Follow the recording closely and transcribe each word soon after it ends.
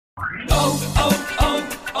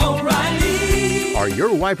O'Reilly. Are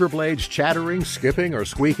your wiper blades chattering, skipping, or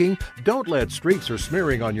squeaking? Don't let streaks or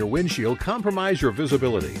smearing on your windshield compromise your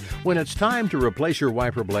visibility. When it's time to replace your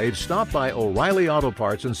wiper blades, stop by O'Reilly Auto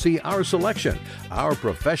Parts and see our selection. Our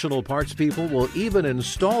professional parts people will even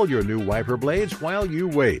install your new wiper blades while you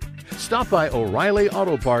wait. Stop by O'Reilly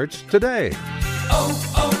Auto Parts today.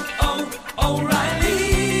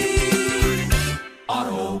 O'Reilly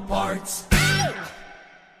Auto Parts.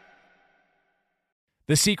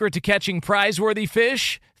 The secret to catching prize-worthy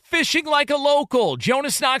fish? Fishing like a local.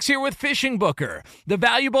 Jonas Knox here with Fishing Booker. The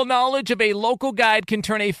valuable knowledge of a local guide can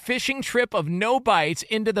turn a fishing trip of no bites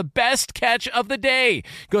into the best catch of the day.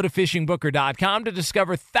 Go to fishingbooker.com to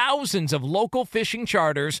discover thousands of local fishing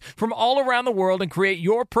charters from all around the world and create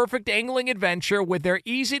your perfect angling adventure with their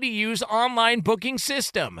easy-to-use online booking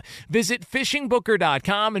system. Visit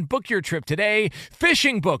fishingbooker.com and book your trip today.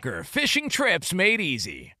 Fishing Booker. Fishing trips made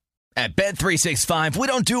easy. At Bet365, we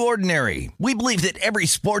don't do ordinary. We believe that every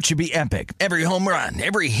sport should be epic. Every home run,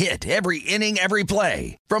 every hit, every inning, every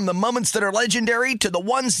play. From the moments that are legendary to the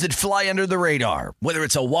ones that fly under the radar. Whether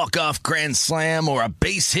it's a walk-off grand slam or a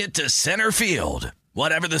base hit to center field.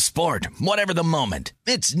 Whatever the sport, whatever the moment.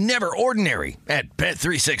 It's never ordinary at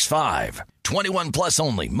Bet365. 21 plus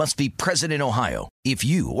only. Must be present in Ohio. If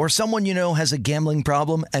you or someone you know has a gambling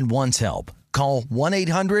problem and wants help, call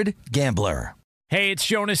 1-800-GAMBLER. Hey, it's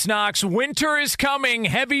Jonas Knox. Winter is coming.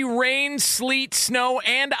 Heavy rain, sleet, snow,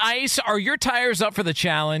 and ice. Are your tires up for the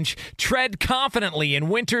challenge? Tread confidently in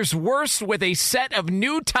winter's worst with a set of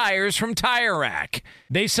new tires from Tire Rack.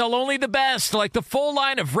 They sell only the best, like the full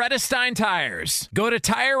line of Redestein tires. Go to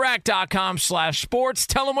TireRack.com/sports.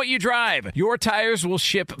 Tell them what you drive. Your tires will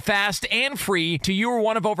ship fast and free to you or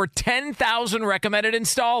one of over 10,000 recommended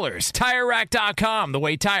installers. TireRack.com, the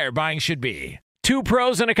way tire buying should be. Two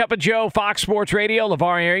pros and a cup of Joe, Fox Sports Radio.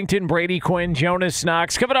 LeVar Arrington, Brady Quinn, Jonas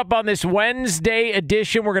Knox. Coming up on this Wednesday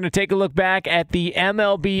edition, we're going to take a look back at the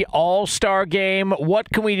MLB All-Star Game. What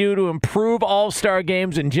can we do to improve All-Star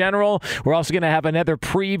Games in general? We're also going to have another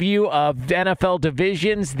preview of NFL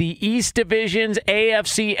divisions, the East divisions,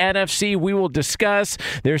 AFC, NFC. We will discuss.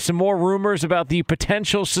 There's some more rumors about the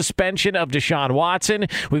potential suspension of Deshaun Watson.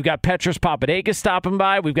 We've got Petros Papadakis stopping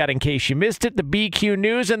by. We've got, in case you missed it, the BQ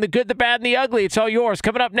News and the good, the bad, and the ugly. It's all yours.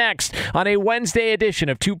 Coming up next on a Wednesday edition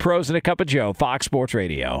of Two Pros and a Cup of Joe, Fox Sports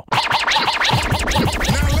Radio. Now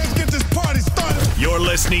let's get this party started. You're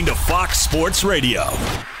listening to Fox Sports Radio.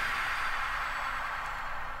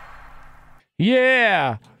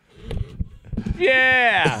 Yeah.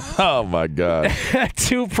 Yeah. Oh, my God.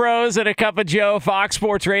 Two pros and a cup of Joe, Fox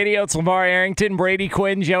Sports Radio. It's LeVar Arrington, Brady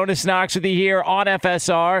Quinn, Jonas Knox with you here on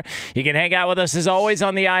FSR. You can hang out with us, as always,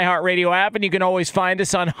 on the iHeartRadio app, and you can always find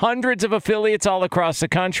us on hundreds of affiliates all across the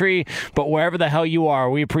country. But wherever the hell you are,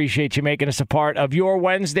 we appreciate you making us a part of your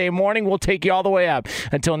Wednesday morning. We'll take you all the way up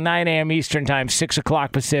until 9 a.m. Eastern Time, 6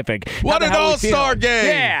 o'clock Pacific. What an all-star game.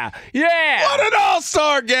 Yeah. Yeah. What an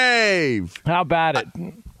all-star game. How about it?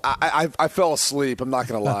 I fell asleep. I'm not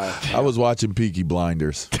going to lie. I was watching Peaky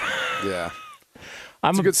Blinders. Yeah.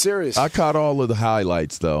 It's a good series. I caught all of the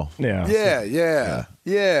highlights, though. Yeah.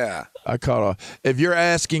 Yeah. I caught all. If you're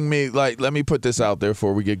asking me, let me put this out there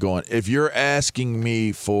before we get going. If you're asking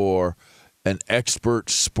me for an expert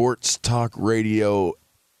sports talk radio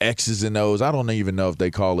X's and O's, I don't even know if they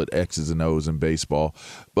call it X's and O's in baseball,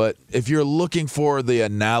 but if you're looking for the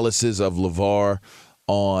analysis of LeVar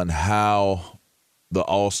on how the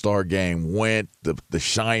All-Star game went, the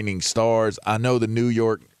shining stars. I know the New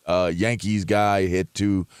York Yankees guy hit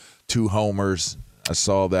two homers. I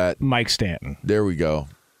saw that. Mike Stanton. There we go.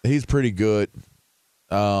 He's pretty good.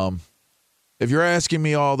 If you're asking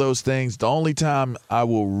me all those things, the only time I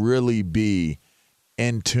will really be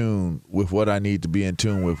in tune with what I need to be in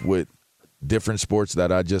tune with different sports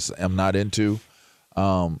that I just am not into,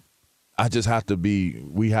 I just have to be.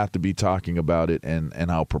 We have to be talking about it, and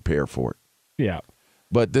I'll prepare for it. Yeah.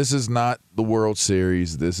 But this is not the World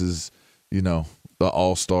Series. This is, the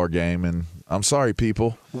All-Star game. And I'm sorry,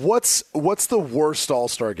 people. What's the worst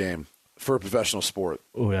All-Star game for a professional sport?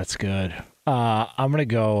 Oh, that's good. I'm going to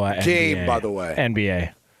go game, NBA. by the way.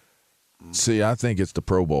 NBA. See, I think it's the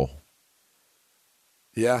Pro Bowl.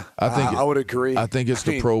 Yeah, I would agree. I think it's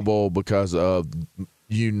the Pro Bowl because of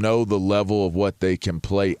the level of what they can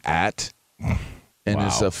play at. And Wow.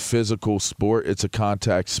 It's a physical sport. It's a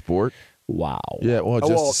contact sport. Wow. Yeah, well,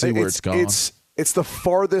 just to see where it's gone. It's the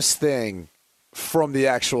farthest thing from the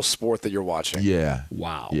actual sport that you're watching. Yeah.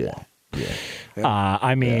 Wow. Yeah.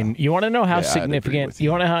 I mean, you want to know how I'd agree significant with you.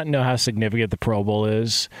 you want to know how significant the Pro Bowl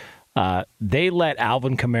is? They let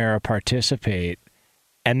Alvin Kamara participate,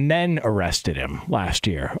 and then arrested him last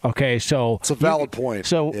year. Okay, so it's a valid point.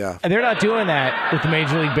 So yeah. they're not doing that with the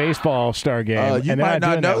Major League Baseball All-Star Game. You and might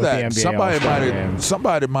not know that.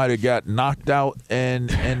 Somebody might have got knocked out,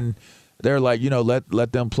 and they're like,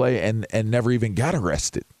 let them play, and never even got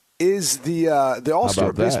arrested. Is the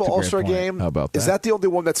All-Star Baseball All-Star Game? How about that? Is that the only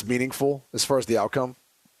one that's meaningful as far as the outcome?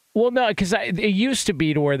 Well, no, because it used to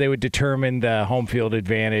be to where they would determine the home field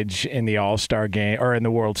advantage in the All-Star Game or in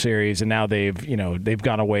the World Series, and now they've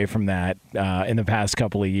gone away from that in the past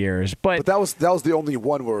couple of years. But that was the only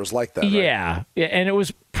one where it was like that. Right? Yeah, and it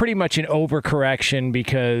was pretty much an overcorrection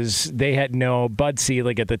because they had Bud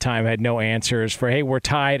Selig at the time had no answers for, hey, we're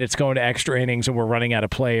tied, it's going to extra innings, and we're running out of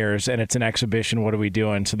players, and it's an exhibition. What are we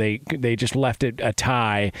doing? So they just left it a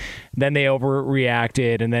tie. Then they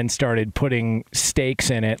overreacted and then started putting stakes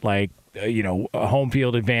in it, like a home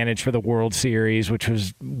field advantage for the World Series, which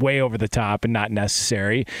was way over the top and not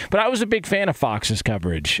necessary. But I was a big fan of Fox's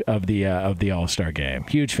coverage of the All-Star Game.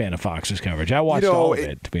 Huge fan of Fox's coverage. I watched all of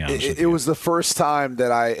it, to be honest with you. It was the first time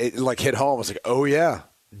that it hit home. I was like, oh, yeah,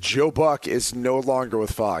 Joe Buck is no longer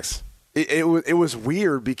with Fox. It was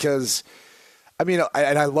weird because,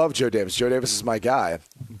 I love Joe Davis. Joe Davis is my guy.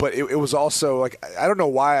 But it was also like, I don't know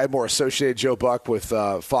why I more associated Joe Buck with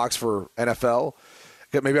Fox for NFL.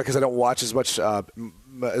 Maybe because I don't watch as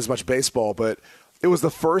much baseball, but it was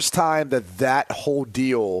the first time that whole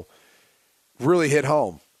deal really hit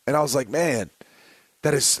home, and I was like, "Man,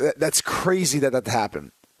 that's crazy that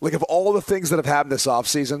happened." Like, of all the things that have happened this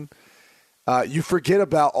offseason, you forget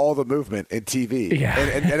about all the movement in TV,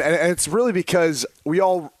 and it's really because we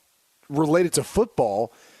all relate it to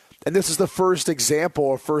football, and this is the first example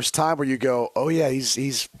or first time where you go, "Oh yeah,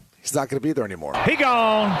 he's not going to be there anymore. He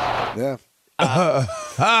gone." Yeah.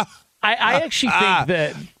 I actually think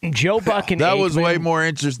that Joe Buck and that Aikman, was way more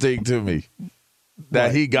interesting to me.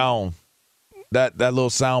 That he gone. That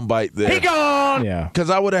little soundbite there. He gone. Yeah.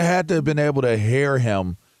 Because I would have had to have been able to hear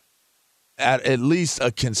him at least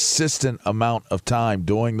a consistent amount of time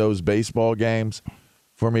doing those baseball games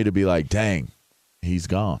for me to be like, dang, he's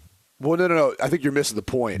gone. Well, no. I think you're missing the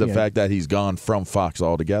point. The fact that he's gone from Fox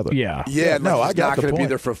altogether. Yeah. No, I got not going to be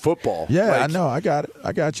there for football. Yeah, I know. I got it.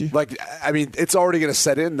 I got you. It's already going to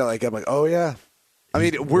set in. Like, I'm like, oh, yeah.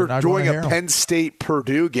 We're doing a Penn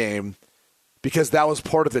State-Purdue game because that was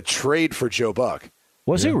part of the trade for Joe Buck.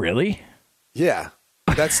 Was it really? Yeah.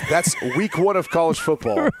 That's week one of college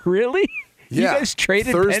football. Really? Yeah. You guys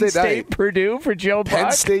traded Thursday Penn State night. Purdue for Joe Buck?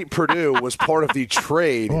 Penn State Purdue was part of the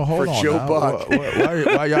trade for Joe Buck.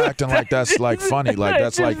 Why you acting like that's like funny? Like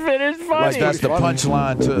that's like that's the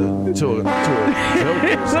punchline to a joke.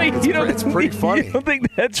 It's pretty funny. You don't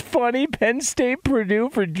think that's funny? Penn State Purdue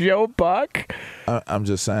for Joe Buck? I'm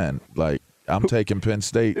just saying, like, I'm taking Penn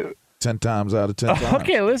State 10 times out of 10 times.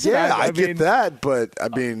 Okay, listen. Yeah, I get that, but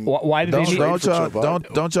why did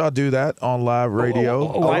don't y'all do that on live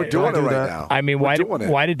radio? We're doing it right now.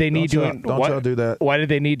 Why did they need to? Don't y'all do that? Why did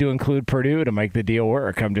they need to include Purdue to make the deal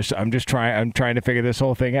work? I'm trying to figure this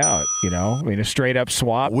whole thing out. A straight up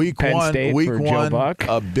swap. Penn State for Joe Buck.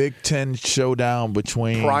 A Big Ten showdown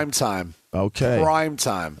between prime time. Okay. Prime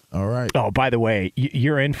time. All right. Oh, by the way,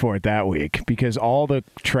 you're in for it that week because all the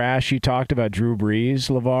trash you talked about Drew Brees,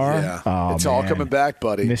 LeVar. Yeah. It's all coming back,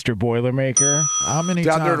 buddy. Mr. Boilermaker. How many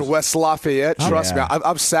down times? there in West Lafayette? Trust me,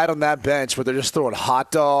 I've sat on that bench where they're just throwing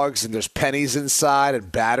hot dogs and there's pennies inside and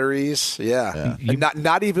batteries. Yeah. And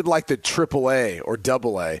not even like the AAA or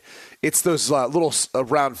AA. It's those little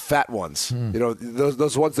round fat ones.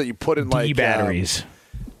 Those ones that you put in like batteries.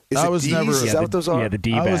 Is that what those are? Yeah, the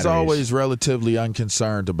D I was batteries. always relatively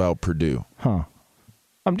unconcerned about Purdue. Huh.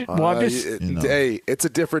 Hey, it's a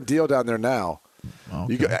different deal down there now.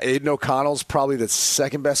 Okay. Aiden O'Connell's probably the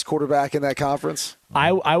second best quarterback in that conference.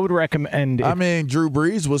 I would recommend. Drew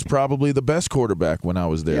Brees was probably the best quarterback when I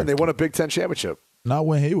was there. Yeah, and they won a Big Ten championship. Not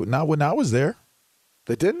when I was there.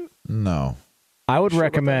 They didn't? No. I would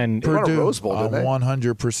recommend Purdue. Rose Bowl, I'm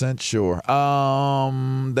 100% sure.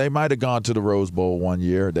 They might have gone to the Rose Bowl one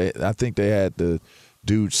year. I think they had the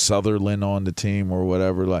dude Sutherland on the team or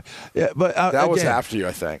whatever. But that was after you,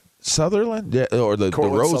 I think. Sutherland, or the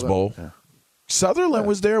Rose Bowl. Yeah. Sutherland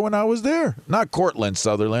was there when I was there. Not Cortland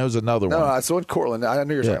Sutherland. It was another one. No, it's the one Cortland. I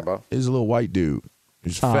knew you were talking about. He's a little white dude.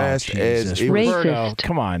 He's fast as Roberto,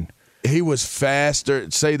 come on. He was faster.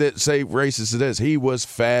 Say racist it is. He was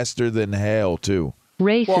faster than hell too.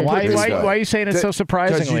 Racist. Well, why are you saying it so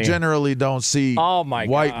surprisingly? Because you generally don't see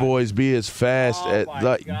white boys be as fast as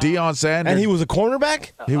Deion Sanders. And he was a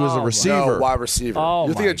cornerback? He was a receiver. No, wide receiver.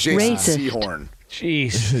 You're thinking of Jason Sehorn.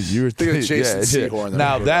 Jeez. You're thinking of Jason Sehorn.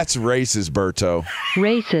 Now that's racist, Berto.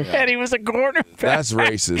 Racist. And he was a cornerback. That's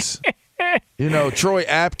racist. Troy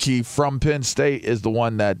Apke from Penn State is the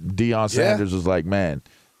one that Deion Sanders was like, man,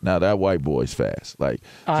 now that white boy's fast. Like,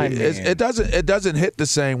 it doesn't hit the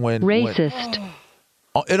same when racist.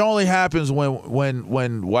 It only happens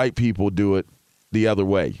when white people do it the other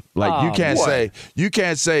way. Like you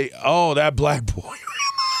can't say, oh, that black boy.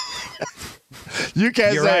 You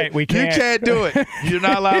can't You're say right, we can't. You can't do it. You're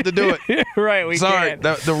not allowed to do it. Right, we Sorry, can't.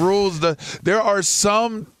 the rules. There are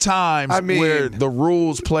some times where the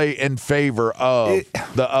rules play in favor of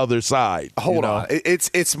the other side. Hold on,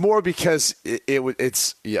 it's more because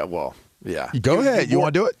it's yeah. Go ahead. You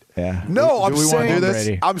want to do it? Yeah. No, I'm do we want to do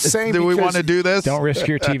saying this? I'm saying do we because want to do this? Don't risk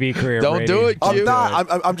your TV career. Don't Brady. do it. I'm Q.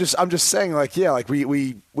 not. I'm just saying, like, yeah, like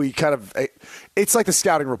we kind of. It's like the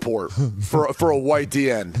scouting report for a white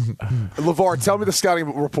DN. LeVar, tell me the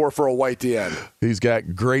scouting report for a white DN. He's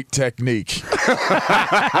got great technique.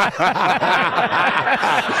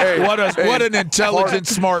 What an intelligent,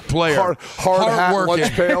 smart player.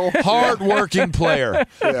 Hard-working player.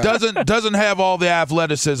 Yeah. Doesn't have all the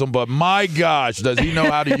athleticism, but my gosh, does he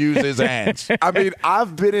know how to use his hands? I mean,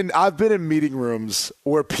 I've been in meeting rooms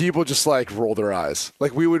where people just like roll their eyes.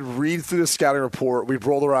 Like we would read through the scouting report, we'd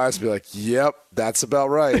roll their eyes and be like, "Yep, that's about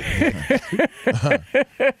right."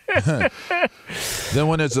 Then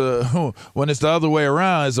when it's the other way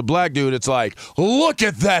around, as a black dude, it's like, look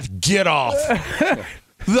at that get off.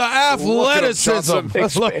 The athleticism,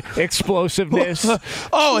 explosiveness.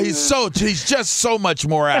 Oh, he's just so much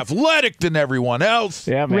more athletic than everyone else.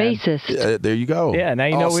 Yeah, man. Racist. There you go. Yeah, now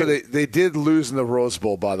you know. So they did lose in the Rose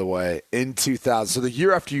Bowl, by the way, in 2000. So the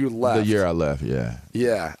year after you left. The year I left, yeah.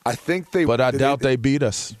 Yeah, I think they. But I doubt they beat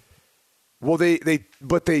us. Well, they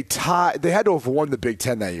tied. They had to have won the Big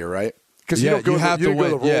Ten that year, right? Because you have to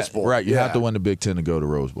win the Rose Bowl, right? You have to win the Big Ten to go to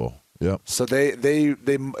Rose Bowl. Yep. So they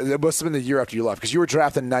must have been the year after you left because you were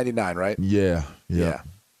drafted in '99, right? Yeah.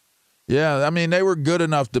 I mean, they were good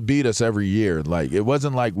enough to beat us every year. Like it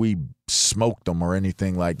wasn't like we smoked them or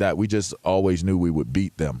anything like that. We just always knew we would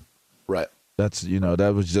beat them. Right. That's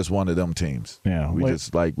that was just one of them teams. Yeah. It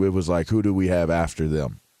was like, who do we have after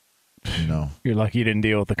them? You're lucky you didn't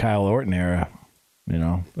deal with the Kyle Orton era.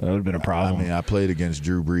 That would have been a problem. I mean, I played against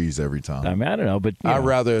Drew Brees every time. I mean, I don't know, but I'd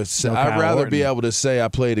rather be able to say I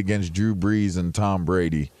played against Drew Brees and Tom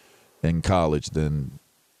Brady in college than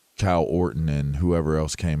Kyle Orton and whoever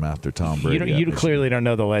else came after Tom Brady. You clearly don't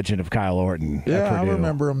know the legend of Kyle Orton. Yeah, I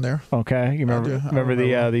remember him there. Okay, you remember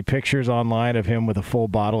the pictures online of him with a full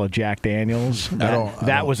bottle of Jack Daniels?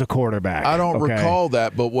 That was a quarterback. I don't recall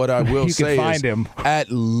that, but what I will say is at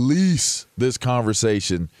least this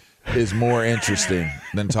conversation is more interesting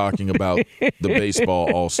than talking about the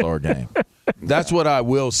baseball All-Star game. That's what I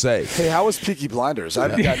will say. Hey, how was Peaky Blinders? I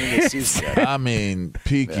haven't gotten into the season yet. I mean,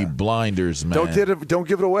 Peaky Blinders, man. Don't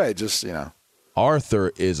give it away. Just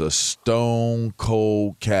Arthur is a stone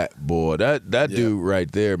cold cat, boy. That dude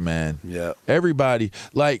right there, man. Yeah. Everybody,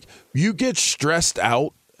 like, you get stressed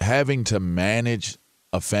out having to manage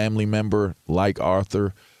a family member like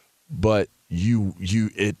Arthur, but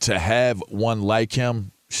to have one like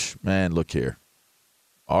him. Man, look here.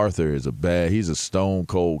 Arthur is he's a stone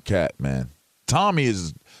cold cat, man.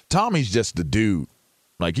 Tommy's just the dude.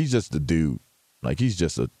 Like he's just the dude. Like he's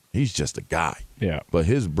just a guy. Yeah. But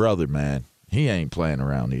his brother, man, he ain't playing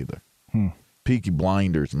around either. Peaky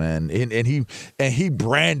Blinders, man. And he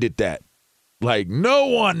branded that. Like no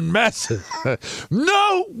one messes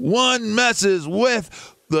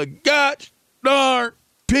with the gosh darn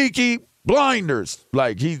Peaky Blinders.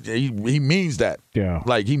 Like he means that. Yeah.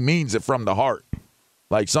 Like he means it from the heart.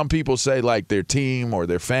 Like some people say like their team or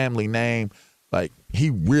their family name. Like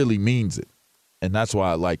he really means it. And that's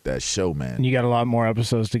why I like that show, man. And you got a lot more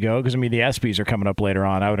episodes to go because I mean the ESPYs are coming up later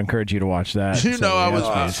on. I would encourage you to watch that.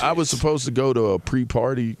 I was supposed to go to a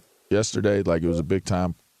pre-party yesterday. Like it was a big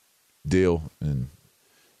time deal, and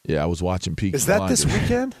I was watching Peaky Is that Blinders. this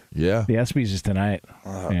weekend? Yeah. The ESPYs is tonight.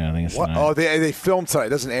 I think it's tonight. Oh, they filmed tonight. It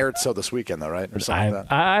doesn't air until this weekend, though, right? Or something like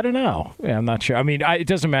that. I don't know. Yeah, I'm not sure. I mean, it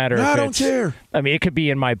doesn't matter. I don't care. I mean, it could be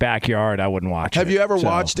in my backyard. I wouldn't watch it. Have you ever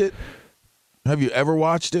watched it? Have you ever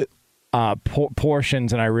watched it?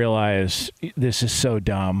 Portions, and I realize this is so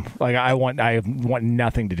dumb. Like I want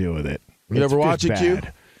nothing to do with it. You ever watch it, Q?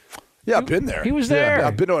 Yeah, I've been there. He was there. Yeah,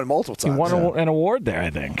 I've been to it multiple times. He won an award there, I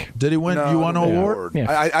think. Did he win? No, you won an award? Yeah.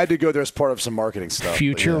 I had to go there as part of some marketing stuff.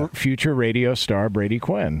 Future radio star Brady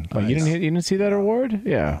Quinn. Like you didn't see that award?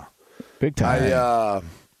 Yeah, big time.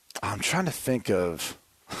 I'm trying to think of.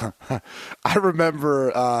 I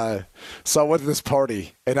remember. So I went to this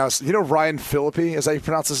party, and I was. Ryan Phillippe. Is that how you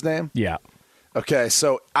pronounce his name? Yeah. Okay,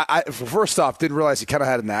 so I first off didn't realize he kind of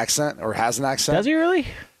had an accent or has an accent. Does he really?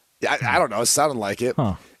 I don't know. It sounded like it.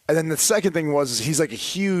 Huh. And then the second thing was he's like a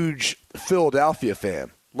huge Philadelphia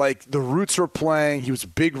fan. Like the Roots were playing. He was a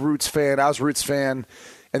big Roots fan. I was a Roots fan.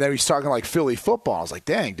 And then he's talking like Philly football. I was like,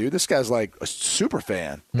 dang, dude, this guy's like a super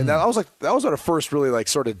fan. And that was when it first really like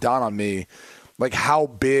sort of dawned on me, like how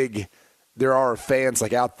big there are fans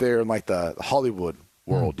like out there in like the Hollywood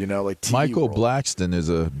world, you know, like TV Michael world. Blackston is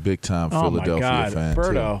a big-time Philadelphia fan,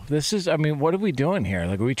 Berto, too. this is, I mean, what are we doing here?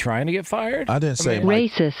 Like, are we trying to get fired? I didn't say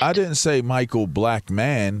racist. I didn't say Michael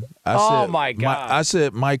Blackman. My God. I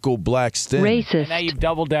said Michael Blackston. Racist. And now you've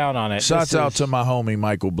doubled down on it. Shouts out to my homie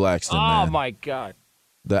Michael Blackston, Oh, man. my God.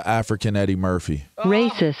 The African Eddie Murphy.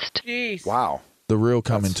 Racist. Jeez. Wow. The real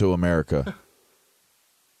coming to America.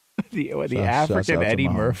 The Shouts African out to Eddie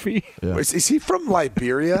my homie. Murphy. Yeah. Is he from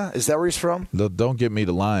Liberia? Is that where he's from? Don't get me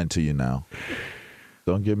to lying to you now.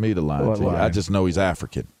 Don't get me to lying What to you. line? I just know he's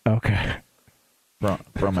African. Okay.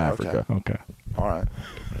 From Africa. Okay. All right.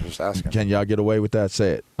 I'm just asking. Can y'all get away with that?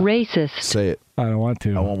 Say it. Racist. Say it. I don't want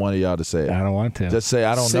to. I want one of y'all to say it. I don't want to. Just say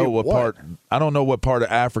I don't Say know what what? part. I don't know what part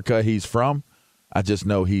of Africa he's from. I just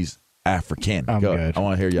know he's African. I'm Go. good. I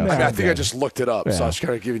want to hear y'all. I mean, say I it. think I just looked it up, so I was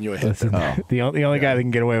kind of giving you a hint. Listen, the only guy that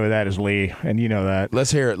can get away with that is Lee, and you know that.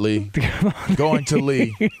 Let's hear it, Lee. Going to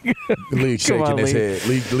Lee. Lee shaking on, his Lee.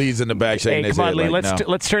 head. Lee's in the back shaking Hey, his come on, head. Lee. like, Let's no.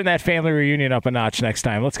 let's turn that family reunion up a notch next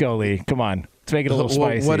time. Let's go, Lee. Come on. Let's make it a little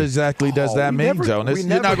spicy. What exactly does that we mean, never- Jonas? we You're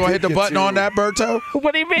never not going to hit did the get button to- on that, Berto?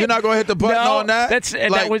 What do you mean? You're not going to hit the button No, on that?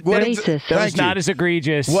 that Like, was what racist. that was Thank not you. as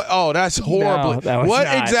egregious. What? Oh, that's horrible. that was What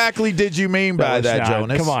not. exactly did you mean by was that, not.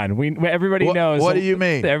 Jonas? Come on, everybody What- knows. what do you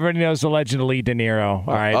mean? Everybody knows the legend of Lee De Niro.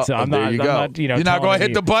 All right, so I'm there not. you I'm go. not. You know, you're not going to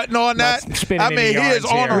hit the button on that. not spinning I mean, any he is yards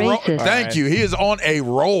on a here. roll. Racist. Thank All you. He is on a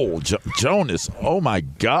roll, Jonas. Oh my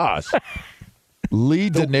gosh. Lee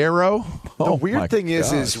De Niro. The Oh, my weird thing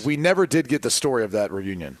gosh. is we never did get the story of that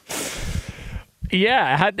reunion.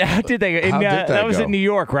 Yeah, how did they? How did that was go? in New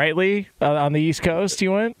York, right, Lee? On the East Coast,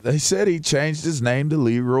 you went? They said he changed his name to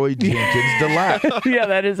Leroy Jenkins DeLapp. Yeah,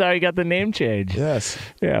 that is how he got the name change. Yes,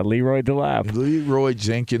 Yeah, Leroy DeLapp. Leroy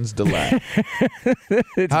Jenkins DeLapp.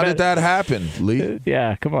 How did that happen, Lee?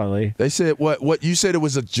 Yeah, come on, Lee. They said what? You said it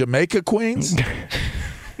was a Jamaica Queens.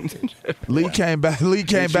 Lee came back. Lee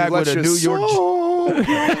came Did you back let with a your New York. soul-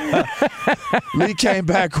 Lee came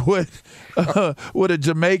back with a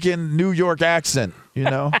Jamaican New York accent. You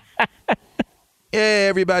know. Yeah,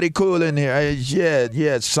 everybody cool in here.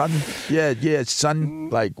 Yeah, son. Yeah, son.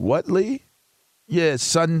 Like what, Lee? Yeah,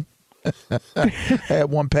 son. Had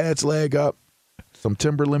one pants leg up, some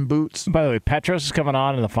Timberland boots. By the way, Petros is coming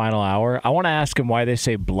on in the final hour. I want to ask him why they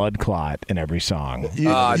say blood clot in every song. You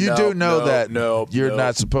no, do know no, that no, you're no,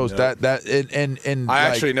 not supposed no. that in I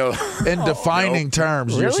actually know. in defining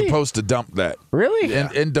terms you're Really? supposed to dump that. Really?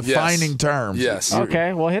 In defining terms. Yes.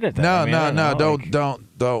 Okay, well, hit it then. No, I mean, I no, know,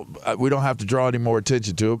 don't. We don't have to draw any more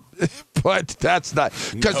attention to it. But that's not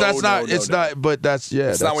because No, that's not. no, it's no. not. But that's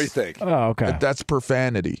It's not what you think. Oh, okay. That's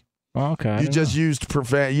profanity. Okay. I You didn't just used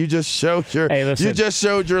profanity. You just showed your. Hey, listen. You just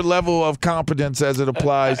showed your level of competence as it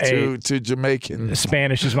applies Hey. to Jamaican.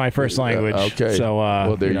 Spanish is my first language. okay. So,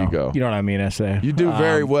 Well, there you go. You know what I mean, I say. You do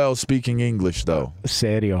very well speaking English, though.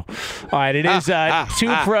 Serio. All right, it is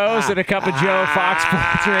Two Pros and a Cup of Joe, Fox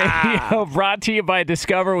Sports Radio, brought to you by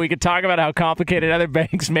Discover. We could talk about how complicated other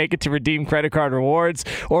banks make it to redeem credit card rewards,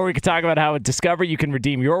 or we could talk about how at Discover you can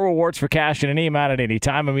redeem your rewards for cash in any amount at any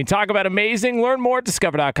time. I mean, talk about amazing. Learn more at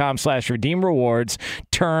discover.com/redeem rewards.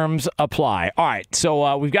 Terms apply. All right,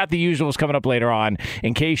 so we've got the usuals coming up later on.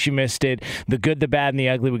 In case you missed it, the good, the bad, and the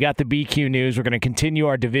ugly. We got the BQ news. We're going to continue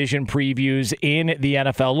our division previews in the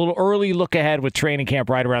NFL. A little early look ahead with training camp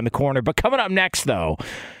right around the corner. But coming up next, though,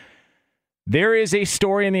 there is a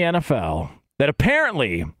story in the NFL that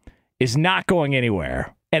apparently is not going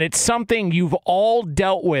anywhere. And it's something you've all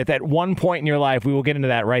dealt with at one point in your life. We will get into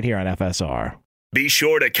that right here on FSR. Be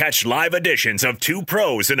sure to catch live editions of Two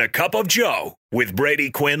Pros and a Cup of Joe with Brady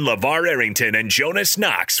Quinn, LeVar Arrington, and Jonas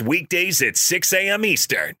Knox weekdays at 6 a.m.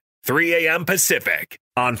 Eastern, 3 a.m. Pacific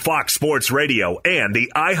on Fox Sports Radio and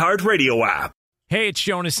the iHeartRadio app. Hey, it's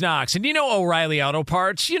Jonas Knox, and you know O'Reilly Auto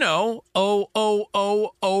Parts, you know,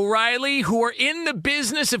 O'Reilly, who are in the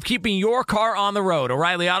business of keeping your car on the road.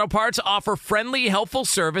 O'Reilly Auto Parts offer friendly, helpful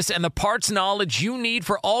service and the parts knowledge you need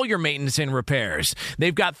for all your maintenance and repairs.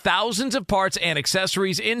 They've got thousands of parts and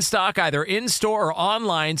accessories in stock, either in-store or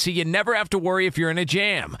online, so you never have to worry if you're in a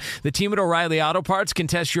jam. The team at O'Reilly Auto Parts can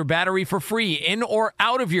test your battery for free in or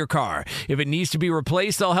out of your car. If it needs to be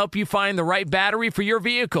replaced, they'll help you find the right battery for your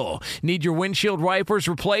vehicle. Need your windshield windshield wipers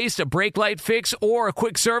replaced, a brake light fix, or a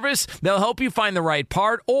quick service, they'll help you find the right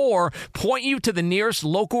part or point you to the nearest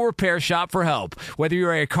local repair shop for help. Whether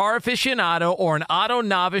you're a car aficionado or an auto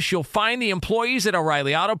novice, you'll find the employees at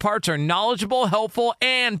O'Reilly Auto Parts are knowledgeable, helpful,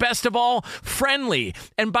 and best of all, friendly.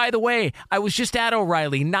 And by the way, I was just at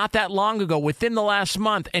O'Reilly not that long ago, within the last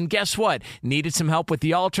month, and guess what? Needed some help with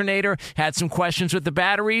the alternator, had some questions with the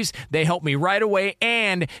batteries. They helped me right away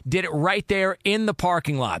and did it right there in the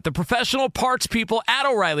parking lot. The professional parts people at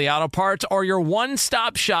O'Reilly Auto Parts are your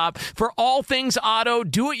one-stop shop for all things auto,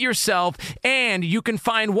 do-it-yourself, and you can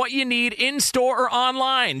find what you need in-store or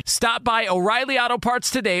online. Stop by O'Reilly Auto Parts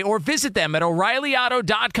today or visit them at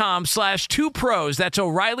O'ReillyAuto.com/2pros. That's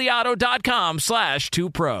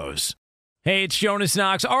O'ReillyAuto.com/2pros. Hey, it's Jonas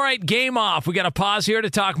Knox. All right, game off. We got to pause here to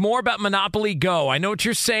talk more about Monopoly Go. I know what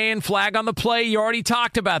you're saying, flag on the play. You already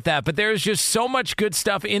talked about that, but there's just so much good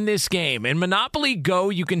stuff in this game. In Monopoly Go,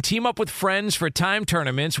 you can team up with friends for time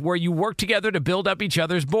tournaments where you work together to build up each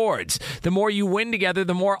other's boards. The more you win together,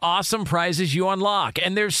 the more awesome prizes you unlock.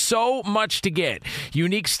 And there's so much to get.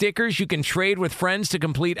 Unique stickers you can trade with friends to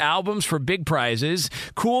complete albums for big prizes.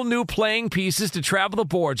 Cool new playing pieces to travel the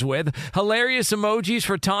boards with. Hilarious emojis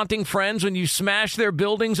for taunting friends when you smash their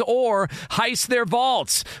buildings or heist their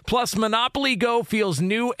vaults. Plus, Monopoly Go feels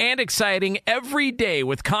new and exciting every day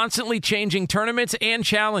with constantly changing tournaments and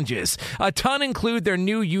challenges. A ton include their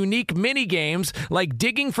new unique mini games like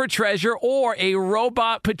digging for treasure or a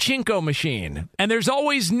robot pachinko machine. And there's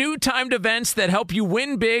always new timed events that help you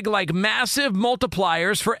win big, like massive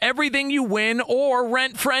multipliers for everything you win or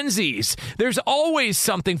rent frenzies. There's always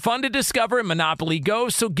something fun to discover in Monopoly Go,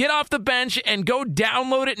 so get off the bench and go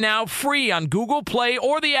download it now free on Google Play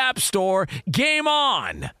or the App Store. Game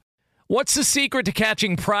on! What's the secret to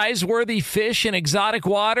catching prize-worthy fish in exotic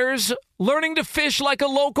waters? Learning to fish like a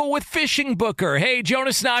local with Fishing Booker. Hey,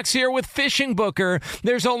 Jonas Knox here with Fishing Booker.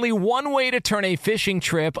 There's only one way to turn a fishing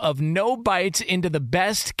trip of no bites into the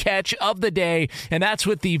best catch of the day, and that's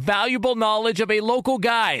with the valuable knowledge of a local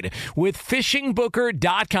guide. With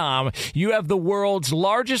FishingBooker.com, you have the world's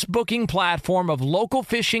largest booking platform of local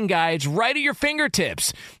fishing guides right at your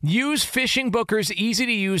fingertips. Use Fishing Booker's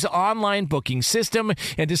easy-to-use online booking system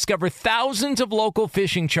and discover thousands of local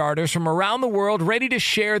fishing charters from around the world ready to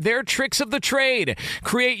share their tricks of the trade.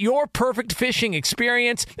 Create your perfect fishing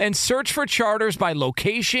experience and search for charters by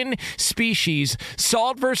location, species,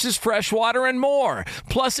 salt versus freshwater, and more.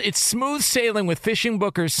 Plus, it's smooth sailing with Fishing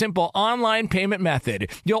Booker's simple online payment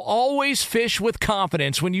method. You'll always fish with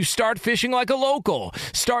confidence when you start fishing like a local.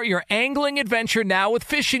 Start your angling adventure now with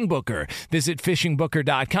Fishing Booker. Visit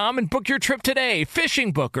FishingBooker.com and book your trip today.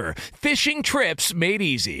 Fishing Booker. Fishing trips made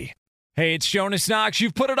easy. Hey, it's Jonas Knox.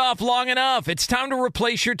 You've put it off long enough. It's time to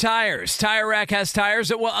replace your tires. Tire Rack has tires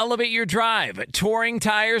that will elevate your drive. Touring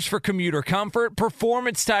tires for commuter comfort,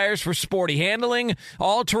 performance tires for sporty handling,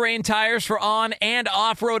 all-terrain tires for on- and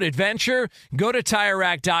off-road adventure. Go to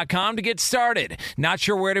TireRack.com to get started. Not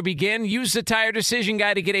sure where to begin? Use the Tire Decision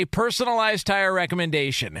Guide to get a personalized tire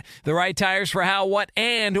recommendation. The right tires for how, what,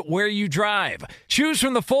 and where you drive. Choose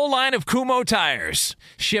from the full line of Kumho tires.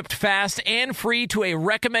 Shipped fast and free to a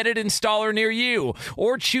recommended installer near you,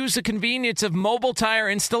 or choose the convenience of mobile tire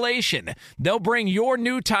installation. They'll bring your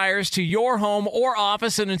new tires to your home or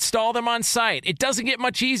office and install them on site. It doesn't get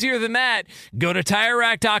much easier than that. Go to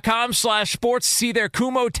TireRack.com/sports to see their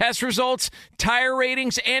Kumho test results, tire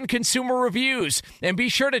ratings, and consumer reviews. And be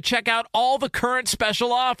sure to check out all the current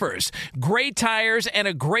special offers. Great tires and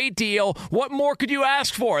a great deal. What more could you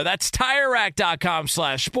ask for? That's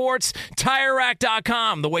TireRack.com/sports.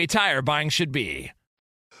 TireRack.com, the way tire buying should be.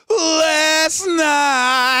 Last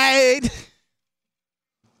night.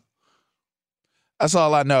 That's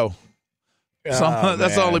all I know. That's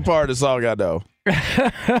the only part of the song I know.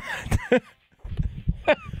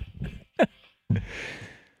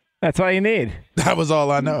 That's all you need. That was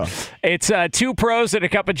all I know. It's Two Pros and a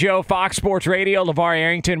Cup of Joe, Fox Sports Radio. LeVar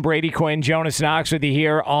Arrington, Brady Quinn, Jonas Knox with you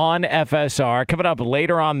here on FSR. Coming up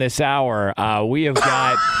later on this hour, we have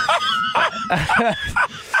got...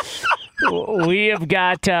 We have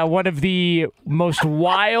got one of the most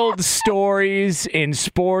wild stories in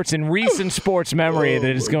sports and recent sports memory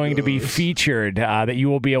that is going to be featured that you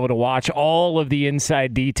will be able to watch all of the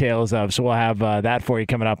inside details of. So we'll have that for you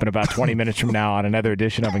coming up in about 20 minutes from now on another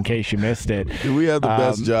edition of In Case You Missed It. We have the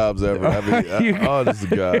best jobs ever. I mean, honest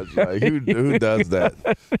to God, like, who does that?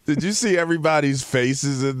 Did you see everybody's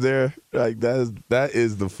faces in there? Like that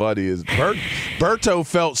is the funniest. Berto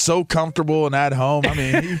felt so comfortable and at home. I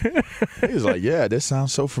mean, he was like, "Yeah, this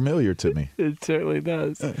sounds so familiar to me." It certainly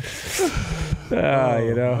does.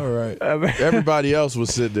 All right. Everybody else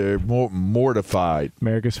was sitting there mortified.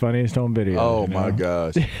 America's Funniest Home Video. Oh, my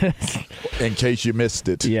gosh. In case you missed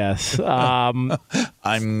it. Yes. I'm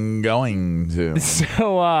going to.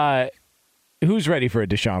 So, who's ready for a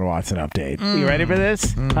Deshaun Watson update? You ready for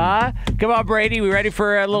this? Huh? Come on, Brady. We ready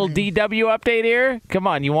for a little DW update here? Come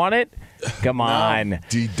on. You want it? Come on.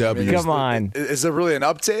 DW. Come on. Is there really an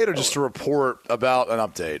update or just a report about an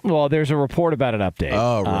update? Well, there's a report about an update.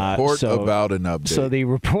 Oh, report about an update. So the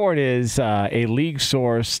report is a league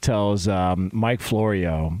source tells Mike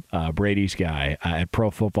Florio, Brady's guy at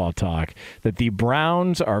Pro Football Talk, that the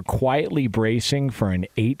Browns are quietly bracing for an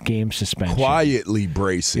 8-game suspension. Quietly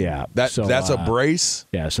bracing. Yeah. That's a brace?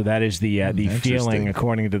 Yeah, so that is the feeling,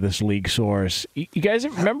 according to this league source. You guys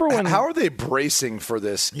remember when... How are they bracing for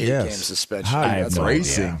this 8-game suspension? How I have no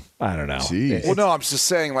bracing? idea. I don't know. Jeez. Well, no, I'm just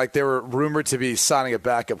saying, like, they were rumored to be signing a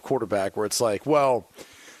backup quarterback where it's like, well,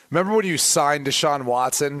 remember when you signed Deshaun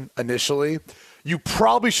Watson initially? You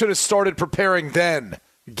probably should have started preparing then,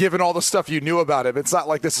 given all the stuff you knew about him. It's not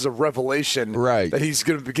like this is a revelation that he's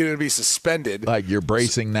going to be suspended. Like, you're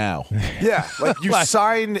bracing now. Yeah, like you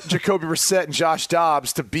signed Jacoby Brissett and Josh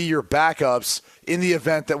Dobbs to be your backups in the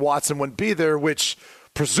event that Watson wouldn't be there, which –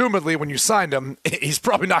 presumably, when you signed him, he's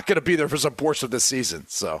probably not going to be there for some portion of this season.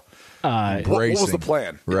 So, what was the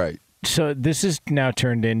plan? Right. So this is now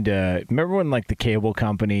turned into, remember when like the cable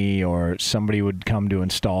company or somebody would come to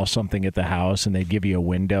install something at the house and they'd give you a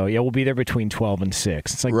window? Yeah, we'll be there between 12 and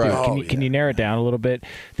 6. It's like, dude, can you narrow it down a little bit?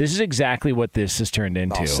 This is exactly what this has turned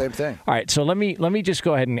into. Same thing. All right, so let me just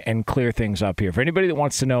go ahead and clear things up here. For anybody that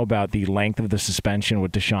wants to know about the length of the suspension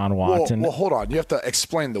with Deshaun Watson. Well, hold on. You have to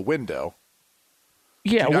explain the window.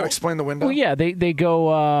 Yeah, Can you not explain the window? Well, yeah, they go.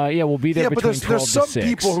 We'll be there between 12 to 6. There's some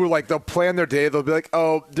people who they'll plan their day. They'll be like,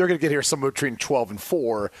 oh, they're going to get here somewhere between 12 and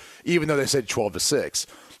 4, even though they said 12 to 6.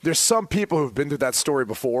 There's some people who've been through that story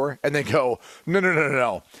before, and they go,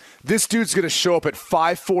 no. This dude's going to show up at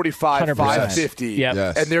 5:45,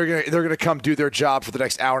 5:50, and they're going to come do their job for the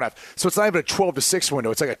next hour and a half. So it's not even a 12 to 6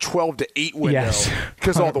 window; it's like a 12 to 8 window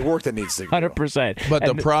because all the work that needs to go. 100%. But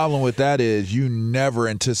the problem with that is you never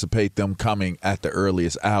anticipate them coming at the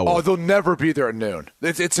earliest hour. Oh, they'll never be there at noon.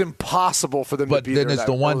 It's impossible for them to be there. But then it's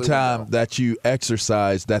the one time that you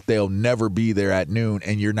exercise that they'll never be there at noon,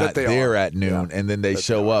 and you're not there at noon, and then they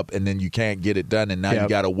show up, and then you can't get it done, and now you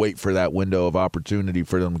got to wait for that window of opportunity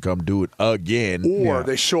for them to come do it again. Or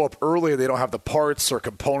they show up early, they don't have the parts or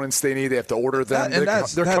components they need, they have to order them.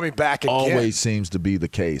 They're coming back again. Always seems to be the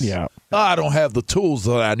case. Yeah. I don't have the tools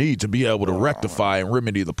that I need to be able to rectify and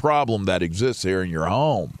remedy the problem that exists here in your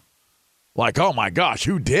home. Like, oh my gosh,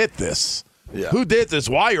 who did this? Yeah. Who did this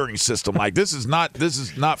wiring system? Like, this is not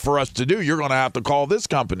for us to do. You're going to have to call this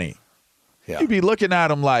company. Yeah. You'd be looking at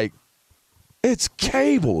them like, it's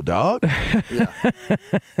cable, dog. Yeah.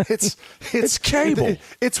 It's cable.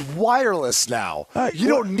 It's wireless now. You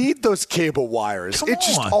don't need those cable wires. It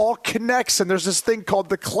just all connects, and there's this thing called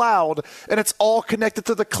the cloud, and it's all connected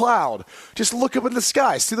to the cloud. Just look up in the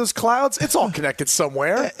sky. See those clouds? It's all connected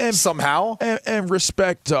somewhere and somehow. And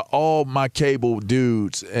respect to all my cable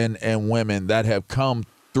dudes and women that have come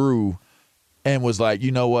through and was like,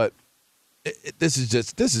 you know what? This is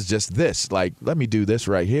just this. Like, let me do this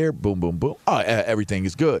right here. Boom, boom, boom. Oh, everything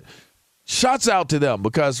is good. Shouts out to them,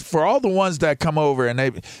 because for all the ones that come over and they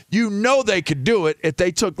could do it if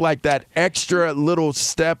they took like that extra little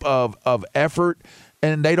step of effort,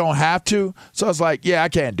 and they don't have to. So it's like, yeah, I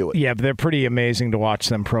can't do it. Yeah, but they're pretty amazing to watch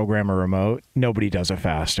them program a remote. Nobody does it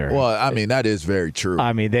faster. Well, I mean, that is very true.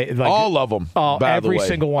 I mean, they all of them. Every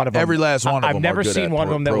single one of them. Every last one of them. I've never seen one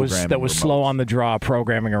of them that was slow on the draw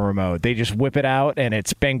programming a remote. They just whip it out, and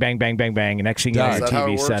it's bang, bang, bang, bang, bang. And next thing you know, your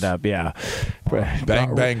TV set up. Yeah.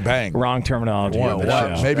 Bang, bang, bang. Wrong terminology.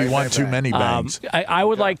 Maybe one too many bangs. I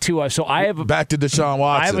would like to. So I have back to Deshaun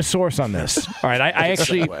Watson. I have a source on this. All right. I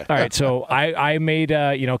actually. All right. So I made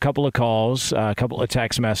a couple of calls, a couple of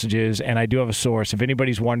text messages, and I do have a source. If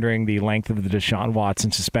anybody's wondering the length of the Deshaun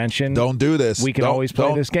Watson suspension, don't do this. We can always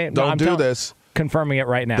play this game. Don't do this. Confirming it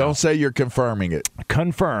right now. Don't say you're confirming it.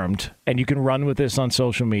 Confirmed, and you can run with this on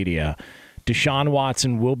social media. Deshaun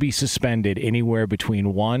Watson will be suspended anywhere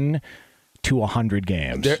between 1 to 100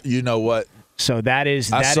 games. You know what? So that is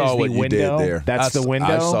the window. That's the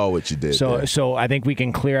window. I saw what you did. So I think we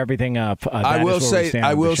can clear everything up. I will say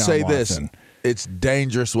this. Watson. It's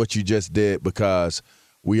dangerous what you just did, because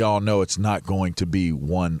we all know it's not going to be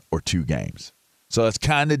 1 or 2 games. So it's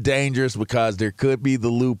kind of dangerous, because there could be the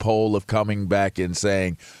loophole of coming back and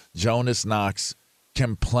saying Jonas Knox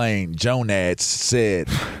complained. Jonads said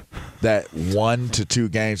that 1 to 2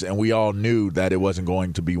 games, and we all knew that it wasn't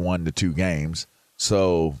going to be 1 to 2 games.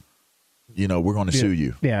 So we're going to sue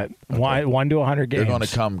you. Yeah, okay. 1 to 100 games. They're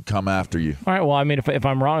going to come after you. All right. Well, I mean, if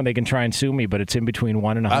I'm wrong, they can try and sue me, but it's in between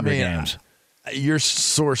 1 and 100 games. Your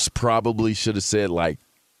source probably should have said like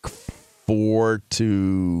 4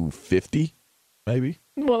 to 50, maybe.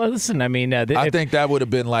 Well, listen, I mean, I think that would have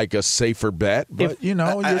been like a safer bet, but your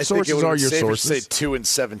sources are your sources. Say 2 and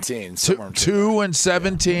 17. 2 and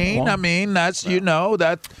 17. Well, I mean, that's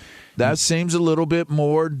that seems a little bit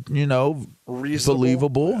more reasonable.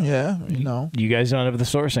 Believable. Yeah, You guys don't have the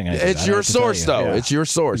sourcing. It's your source, though. Yeah. It's your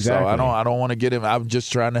source. Exactly. So I don't want to get him. I'm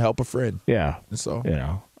just trying to help a friend. Yeah. So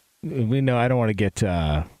we know I don't want to get.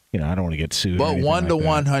 I don't want to get sued. But 1 to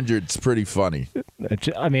 100 is pretty funny.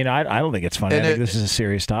 I mean, I don't think it's funny. I think this is a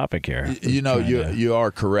serious topic here. You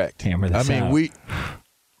are correct. Hammer this out.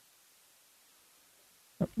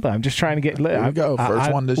 I'm just trying to get. Here we go.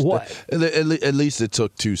 First one. At least it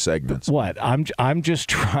took 2 segments. What? I'm just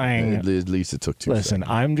trying. At least it took 2 segments. Listen,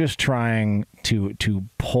 I'm just trying to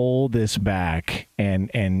pull this back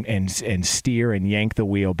and steer and yank the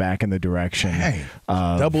wheel back in the direction. Hey,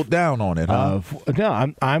 double down on it, huh?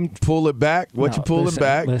 I'm pull it back. What you pulling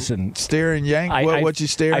back? Listen, steer and yank. What you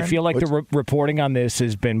steering? I feel like the reporting on this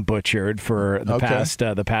has been butchered for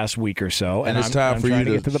the past week or so, and it's time for you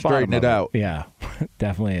to get to the straighten it out. Yeah,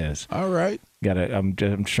 definitely is. All right. I'm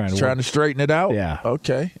trying to straighten it out. Yeah.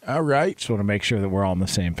 Okay. All right. Just want to make sure that we're all on the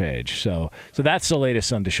same page. So that's the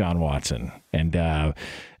latest on Deshaun Watson, and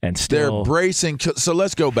still they're bracing. So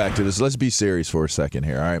let's go back to this. Let's be serious for a second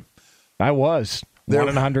here. All right. I was 1 in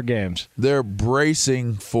 100 games. They're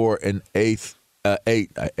bracing for an eighth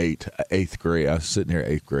grade. I was sitting here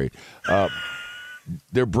 8th grade.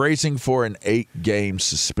 They're bracing for an 8-game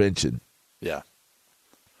suspension. Yeah.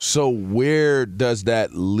 So where does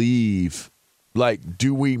that leave? Like,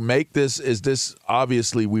 do we make this? Is this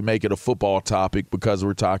obviously we make it a football topic because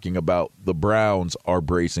we're talking about the Browns are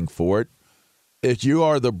bracing for it? If you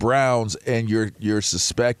are the Browns and you're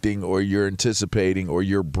suspecting or you're anticipating or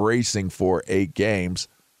you're bracing for 8 games,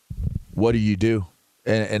 what do you do?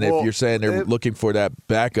 And if you're saying they're looking for that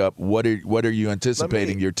backup, what are you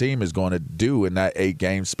anticipating your team is going to do in that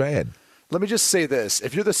 8-game span? Let me just say this: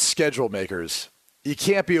 if you're the schedule makers, you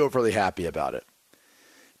can't be overly happy about it.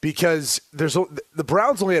 Because the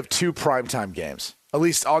Browns only have 2 primetime games, at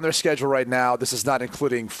least on their schedule right now. This is not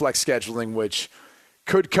including flex scheduling, which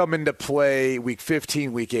could come into play week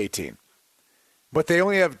 15, week 18. But they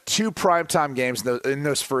only have 2 primetime games in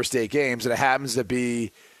those first 8 games, and it happens to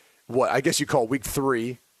be what I guess you call week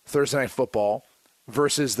 3, Thursday Night Football,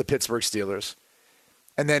 versus the Pittsburgh Steelers,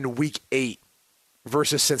 and then week 8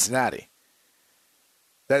 versus Cincinnati.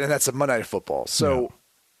 And that's a Monday Night Football. So. Yeah.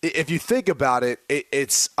 If you think about it,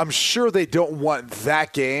 I'm sure they don't want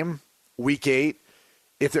that game, week 8,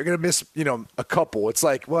 if they're going to miss, a couple. It's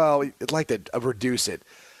like, well, I'd like to reduce it.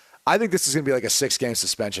 I think this is going to be like a 6-game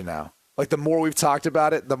suspension now. Like, the more we've talked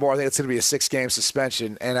about it, the more I think it's going to be a 6-game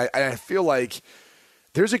suspension. And I feel like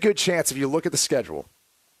there's a good chance, if you look at the schedule,